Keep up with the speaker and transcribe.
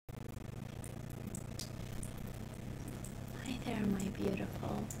there, my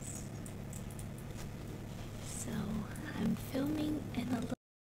beautifuls. So I'm filming in a little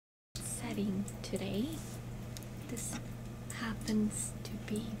setting today. This happens to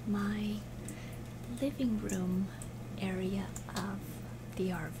be my living room area of the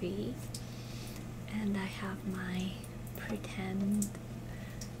RV, and I have my pretend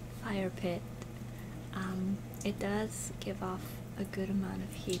fire pit. It does give off a good amount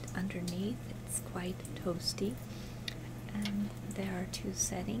of heat underneath. It's quite toasty, and there are two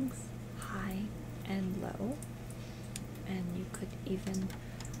settings, high and low, and you could even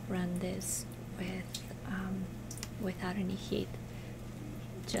run this with without any heat,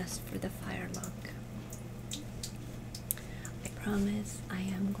 just for the fire look. I promise I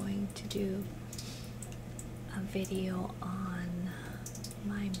am going to do a video on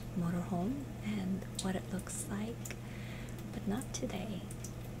my motorhome and what it looks like, but not today.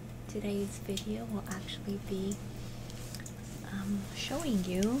 Today's video will actually be showing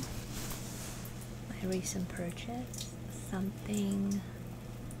you my recent purchase, something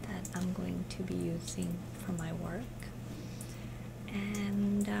that I'm going to be using for my work.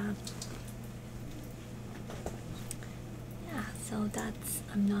 And yeah, so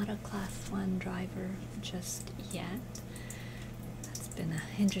I'm not a class 1 driver just yet. That's been an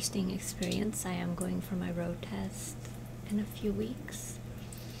interesting experience. I am going for my road test in a few weeks.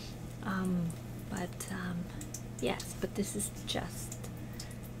 Yes, but this is just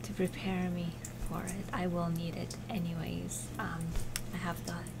to prepare me for it. I will need it anyways. I have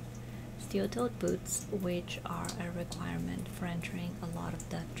the steel-toed boots, which are a requirement for entering a lot of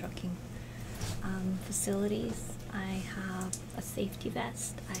the trucking facilities. I have a safety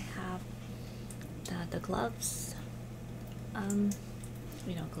vest. I have the gloves.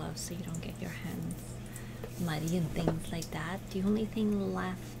 Gloves so you don't get your hands muddy and things like that. The only thing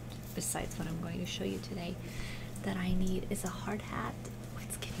left, besides what I'm going to show you today, that I need is a hard hat. Oh,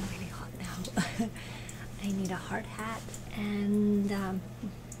 it's getting really hot now. I need a hard hat and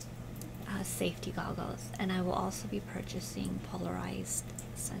safety goggles, and I will also be purchasing polarized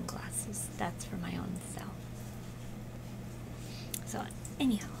sunglasses. That's for my own self. So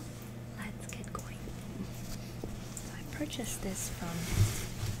anyhow, let's get going. So I purchased this from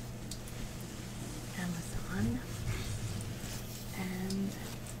Amazon, and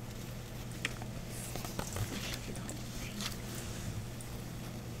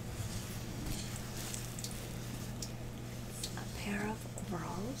it's a pair of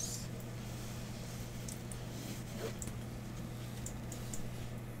overalls.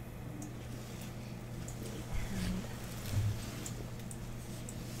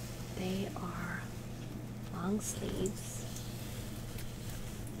 They are long sleeves.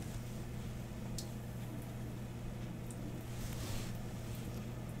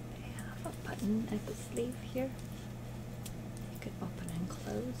 They have a button at the sleeve here. You could open and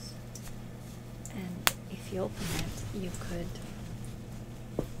close. And if you open it, you could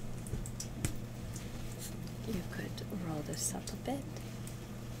roll this up a bit.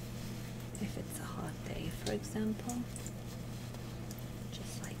 If it's a hot day, for example.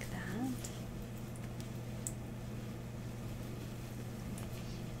 Just like that.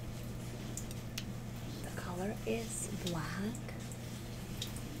 The color is black.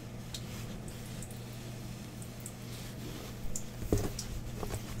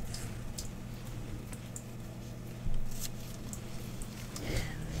 And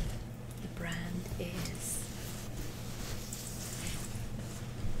the brand is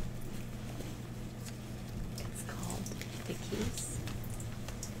Dickies.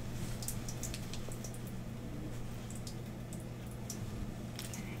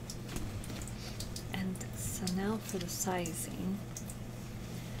 Okay. And so now for the sizing.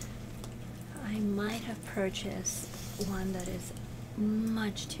 I might have purchased one that is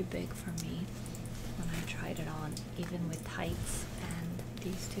much too big for me when I tried it on, even with tights and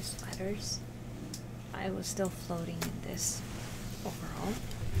these two sweaters. I was still floating in this overall,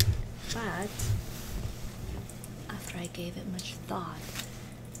 but after I gave it much thought,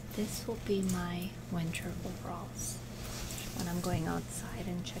 this will be my winter overalls. When I'm going outside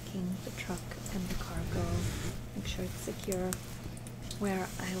and checking the truck and the cargo, make sure it's secure, where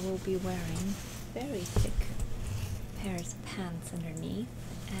I will be wearing very thick pairs of pants underneath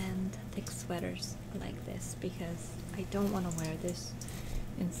and thick sweaters like this, because I don't want to wear this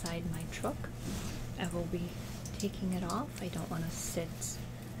inside my truck. I will be taking it off. I don't want to sit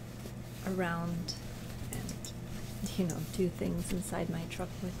around and do things inside my truck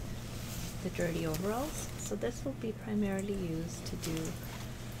with the dirty overalls. So this will be primarily used to do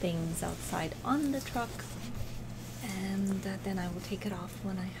things outside on the truck, and then I will take it off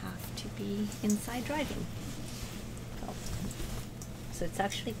when I have to be inside driving. So so it's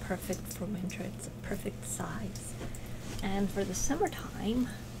actually perfect for winter. It's a perfect size. And for the summertime,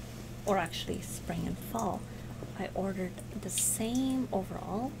 or actually spring and fall, I ordered the same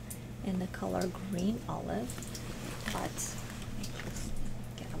overall in the color green olive, but let me just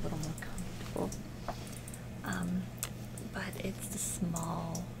get a little more comfortable. But it's the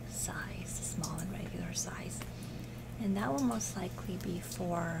small size, the small and regular size, and that will most likely be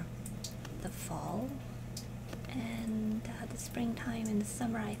for the fall and the springtime. In the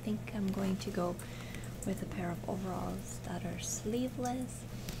summer, I think I'm going to go with a pair of overalls that are sleeveless.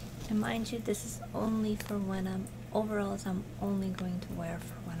 And mind you, this is only for when overalls I'm only going to wear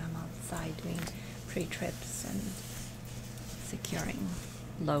for when I'm outside doing pre-trips and securing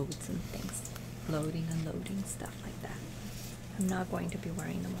loads and things, loading and unloading, stuff like that. I'm not going to be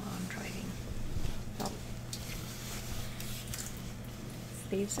wearing them while I'm driving. So,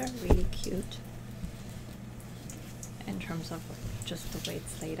 sleeves are really cute in terms of just the way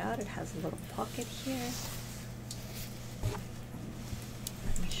it's laid out. It has a little pocket here.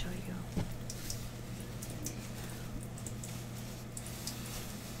 Let me show you.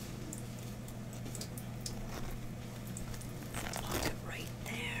 Pocket right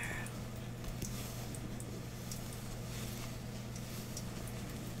there.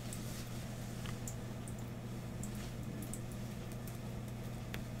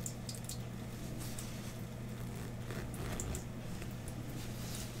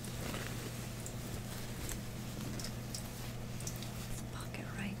 Pocket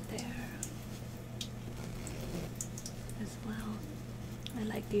right there as well. I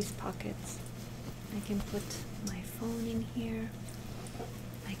like these pockets. I can put my phone in here.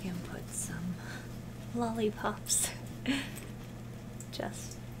 I can put some lollipops.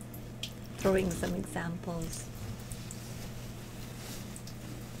 Just throwing some examples.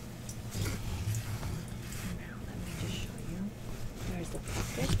 Now let me just show you. There's the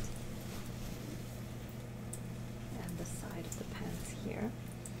pocket and the side of the pants here.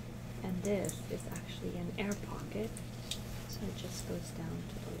 And this is actually an air pocket. So it just goes down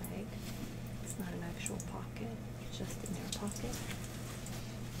to the leg. It's not an actual pocket, it's just an air pocket.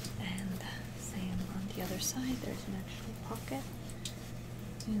 And same on the other side, there's an actual pocket.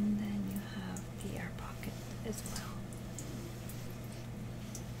 And then you have the air pocket as well.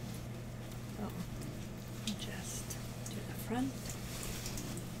 So just do the front,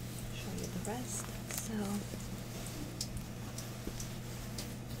 show you the rest. So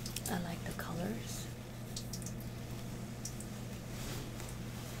I like the colors.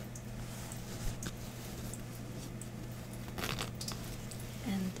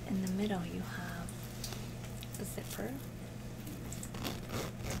 And in the middle you have a zipper,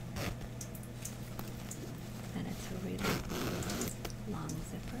 and it's a really long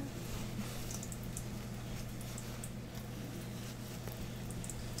zipper.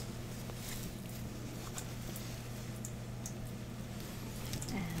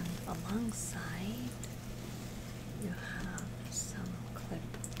 And alongside you have some clip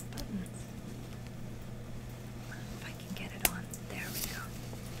buttons. If I can get it on, there we go.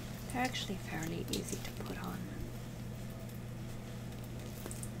 They're actually fairly easy to put on.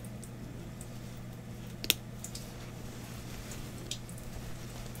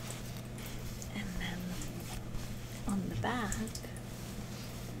 And then on the back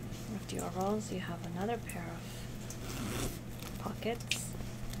of the overalls, you have another pair of pockets.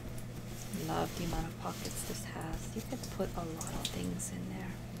 Love the amount of pockets this has. You could put a lot of things in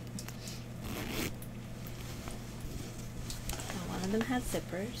there. Now one of them has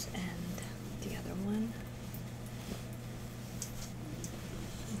zippers and the other one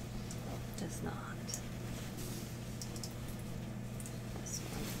does not. This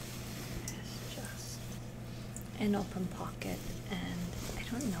one is just an open pocket, and I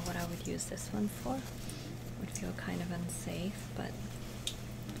don't know what I would use this one for. It would feel kind of unsafe, but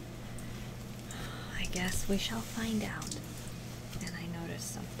I guess we shall find out. And I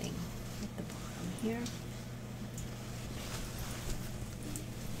noticed something at the bottom here.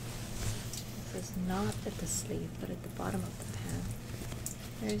 This is not at the sleeve, but at the bottom of the pant.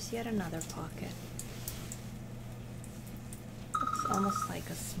 There's yet another pocket. It's almost like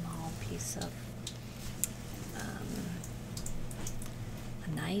a small piece of a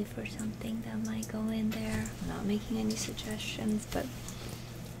knife or something that might go in there. I'm not making any suggestions, but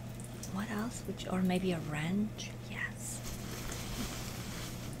what else would you, or maybe a wrench? Yes.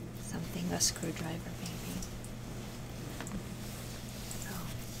 Something, a screwdriver maybe. So,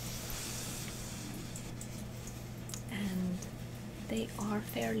 and they are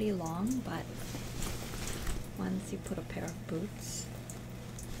fairly long, but once you put a pair of boots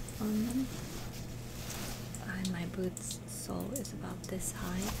on them, and my boots sole is about this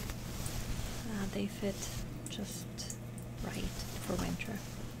high. They fit just right for winter.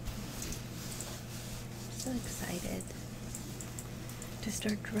 So excited to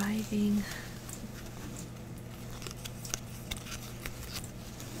start driving.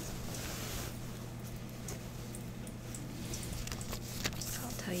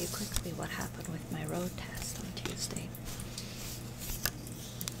 I'll tell you quickly what happened with my road test on Tuesday.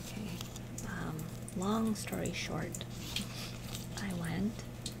 Okay, long story short,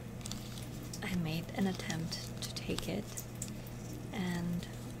 I made an attempt to take it, and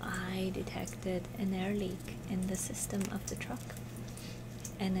I detected an air leak in the system of the truck.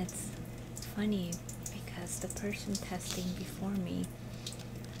 And it's funny because the person testing before me,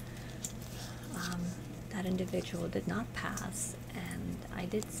 that individual did not pass, and I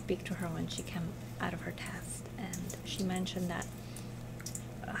did speak to her when she came out of her test, and she mentioned that,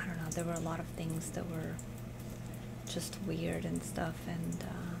 I don't know, there were a lot of things that were just weird and stuff, and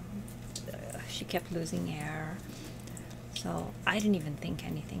she kept losing air. So I didn't even think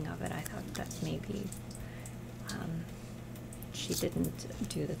anything of it. I thought that maybe she didn't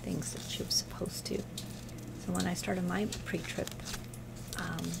do the things that she was supposed to. So when I started my pre-trip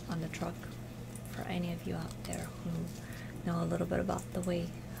on the truck, for any of you out there who know a little bit about the way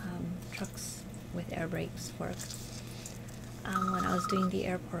trucks with air brakes work, when I was doing the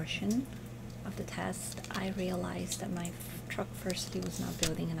air portion of the test, I realized that my truck firstly was not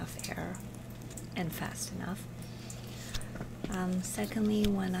building enough air and fast enough. Secondly,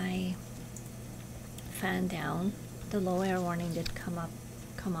 when I fanned down, the low air warning did come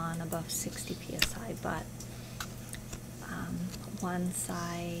on above 60 psi, but once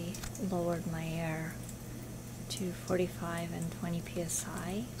I lowered my air to 45 and 20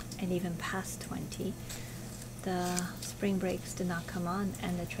 psi, and even past 20, the spring brakes did not come on,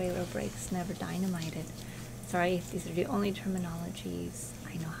 and the trailer brakes never dynamited. Sorry, these are the only terminologies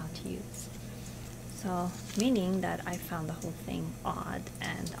I know how to use. So, meaning that I found the whole thing odd,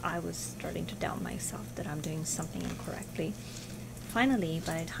 and I was starting to doubt myself that I'm doing something incorrectly. Finally,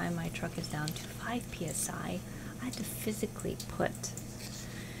 by the time my truck is down to 5 psi, I had to physically put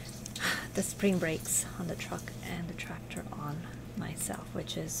the spring brakes on the truck and the tractor on myself,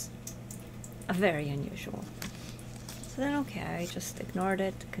 which is very unusual. So then, okay, I just ignored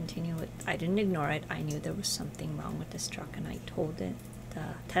it, continued. I didn't ignore it. I knew there was something wrong with this truck, and I told the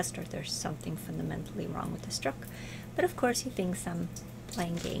tester there's something fundamentally wrong with this truck. But of course, he thinks I'm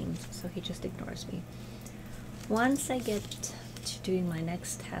playing games, so he just ignores me. Once I get to doing my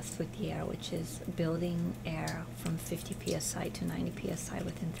next test with the air, which is building air from 50 psi to 90 psi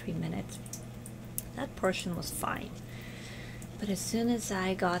within 3 minutes, that portion was fine. But as soon as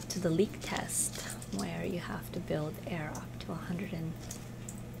I got to the leak test, where you have to build air up to 100 and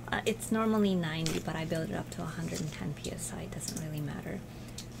it's normally 90, but I build it up to 110 psi, it doesn't really matter.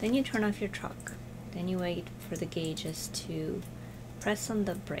 Then you turn off your truck. Then you wait for the gauges to press on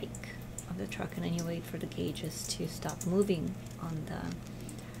the brake of the truck, and then you wait for the gauges to stop moving on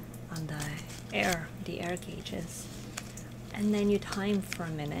the air gauges. And then you time for a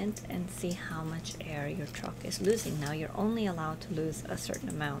minute and see how much air your truck is losing. Now you're only allowed to lose a certain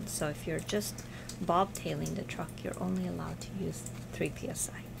amount. So if you're just bobtailing the truck, you're only allowed to use 3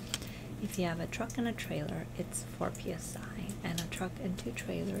 psi. If you have a truck and a trailer, it's 4 psi, and a truck and 2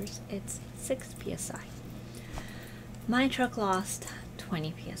 trailers, it's 6 psi. My truck lost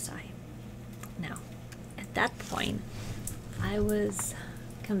 20 psi. Now, at that point, I was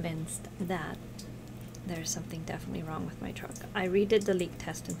convinced that there's something definitely wrong with my truck. I redid the leak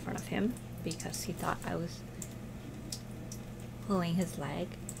test in front of him because he thought I was pulling his leg,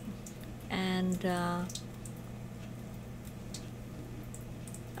 and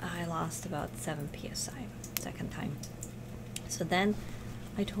I lost about 7 psi second time. So then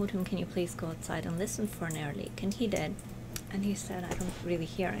I told him, can you please go outside and listen for an air leak? And he did, and he said, I don't really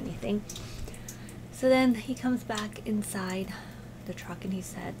hear anything. So then he comes back inside the truck and he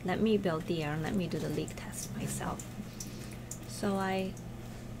said, let me build the air and let me do the leak test myself. So I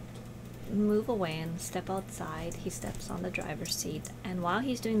move away and step outside. He steps on the driver's seat, and while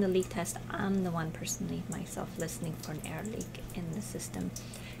he's doing the leak test, I'm the one personally myself listening for an air leak in the system,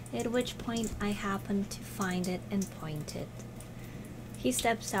 at which point I happen to find it and point it. He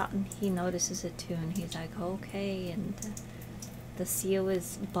steps out and he notices it too, and he's like, okay, and the CO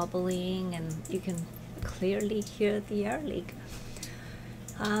is bubbling and you can clearly hear the air leak.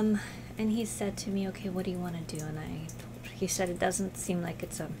 And he said to me, okay, what do you want to do? And he said, it doesn't seem like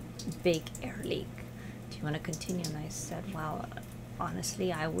it's a big air leak. Do you want to continue? And I said, well,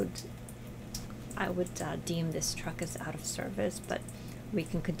 honestly, I would deem this truck as out of service, but we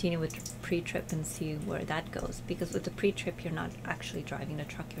can continue with pre-trip and see where that goes, because with the pre-trip you're not actually driving the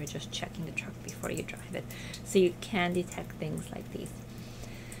truck, you're just checking the truck before you drive it, so you can detect things like these.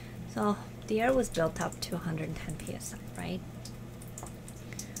 So the air was built up to 110 psi, right?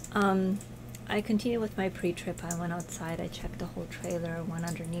 I continued with my pre-trip. I went outside, I checked the whole trailer, went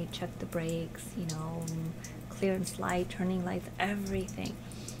underneath, checked the brakes, you know, clearance light, turning lights, everything.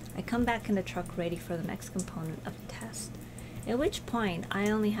 I come back in the truck ready for the next component of the test, at which point I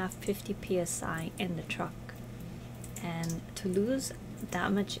only have 50 psi in the truck, and to lose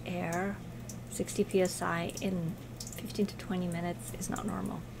that much air, 60 psi in 15 to 20 minutes is not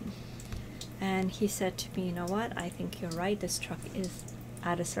normal. And he said to me, you know what, I think you're right, this truck is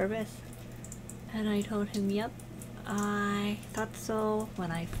out of service. And I told him, yep, I thought so when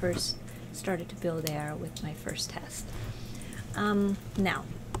I first started to build air with my first test. Now,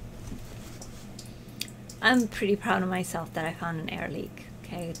 I'm pretty proud of myself that I found an air leak.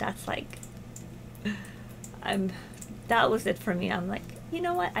 Okay, that's like, that was it for me. I'm like, you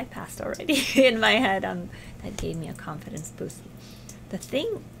know what, I passed already in my head. That gave me a confidence boost. The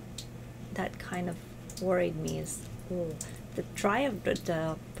thing that kind of worried me is, the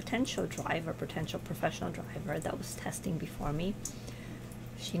potential professional driver that was testing before me,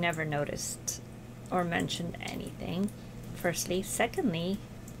 she never noticed or mentioned anything, firstly. Secondly,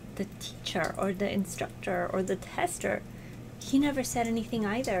 the teacher or the instructor or the tester, he never said anything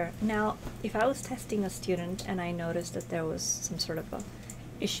either. Now, if I was testing a student and I noticed that there was some sort of a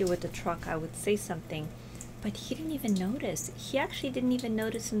issue with the truck, I would say something, but he didn't even notice. He actually didn't even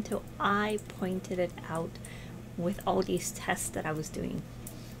notice until I pointed it out with all these tests that I was doing.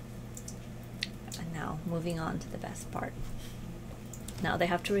 And now, moving on to the best part. Now they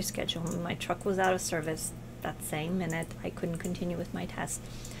have to reschedule. My truck was out of service that same minute. I couldn't continue with my test.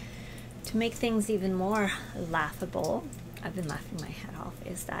 To make things even more laughable, I've been laughing my head off,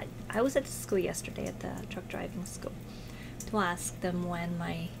 is that I was at the school yesterday, at the truck driving school, to ask them when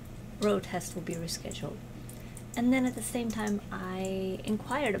my road test will be rescheduled. And then at the same time, I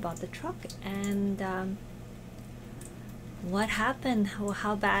inquired about the truck and what happened?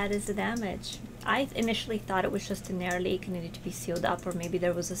 How bad is the damage? I initially thought it was just an air leak and needed to be sealed up, or maybe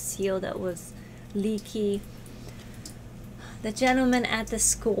there was a seal that was leaky. The gentleman at the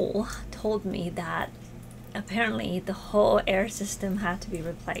school told me that apparently the whole air system had to be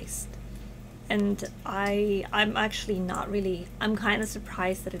replaced. And I'm actually not really, I'm kind of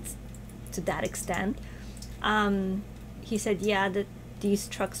surprised that it's to that extent. He said, yeah, that these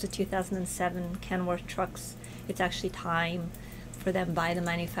trucks, the 2007 Kenworth trucks, it's actually time for them by the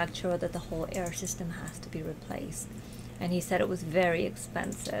manufacturer that the whole air system has to be replaced. And he said it was very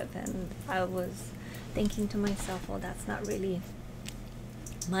expensive, and I was thinking to myself, well, that's not really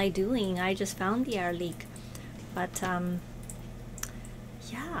my doing. I just found the air leak. But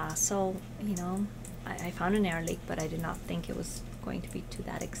yeah, so, you know, I found an air leak, but I did not think it was going to be to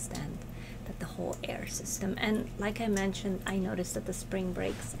that extent, that the whole air system. And like I mentioned, I noticed that the spring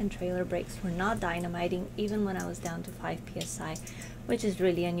brakes and trailer brakes were not dynamiting even when I was down to 5 psi, which is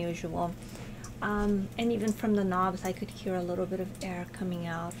really unusual. And even from the knobs, I could hear a little bit of air coming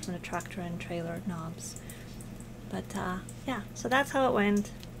out from the tractor and trailer knobs. But yeah, so that's how it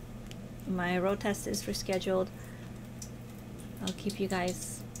went. My road test is rescheduled. I'll keep you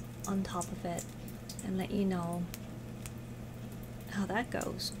guys on top of it and let you know how that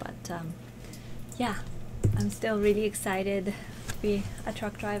goes. But yeah, I'm still really excited to be a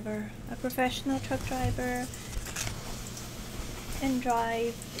truck driver, a professional truck driver, and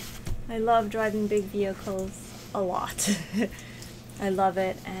drive. I love driving big vehicles a lot. I love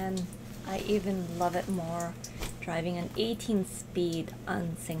it, and I even love it more driving an 18-speed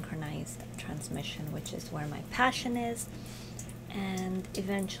unsynchronized transmission, which is where my passion is. And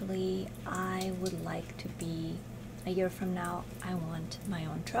eventually I would like to be, a year from now, I want my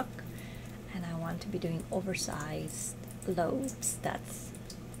own truck, and I want to be doing oversized loads. That's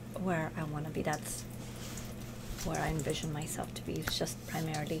where I want to be. That's where I envision myself to be. It's just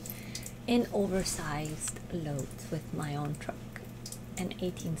primarily in oversized loads with my own truck, an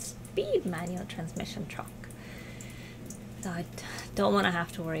 18-speed manual transmission truck. So I don't want to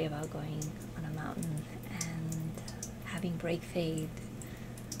have to worry about going on a mountain and having brake fade.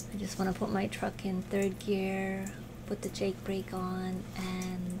 I just want to put my truck in third gear, put the Jake brake on,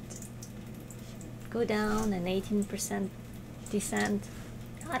 and go down an 18% descent.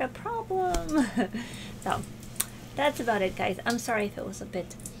 Not a problem. So that's about it, guys. I'm sorry if it was a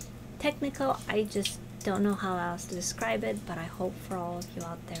bit technical. I just don't know how else to describe it, but I hope for all of you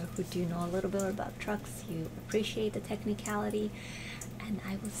out there who do know a little bit about trucks, you appreciate the technicality, and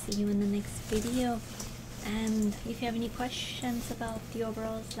I will see you in the next video. And if you have any questions about the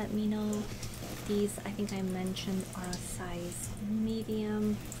overalls, let me know. These, I think I mentioned, are a size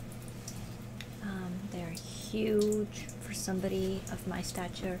medium. They're huge for somebody of my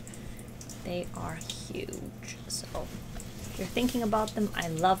stature. They are huge. So if you're thinking about them, I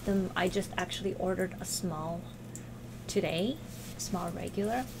love them. I just actually ordered a small today, small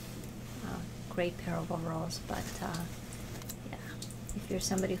regular. Great pair of overalls, but yeah, if you're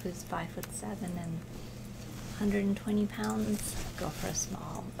somebody who's 5'7" and 120 pounds, go for a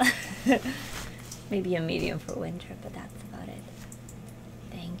small. Maybe a medium for winter, but that's about it.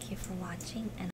 Thank you for watching, and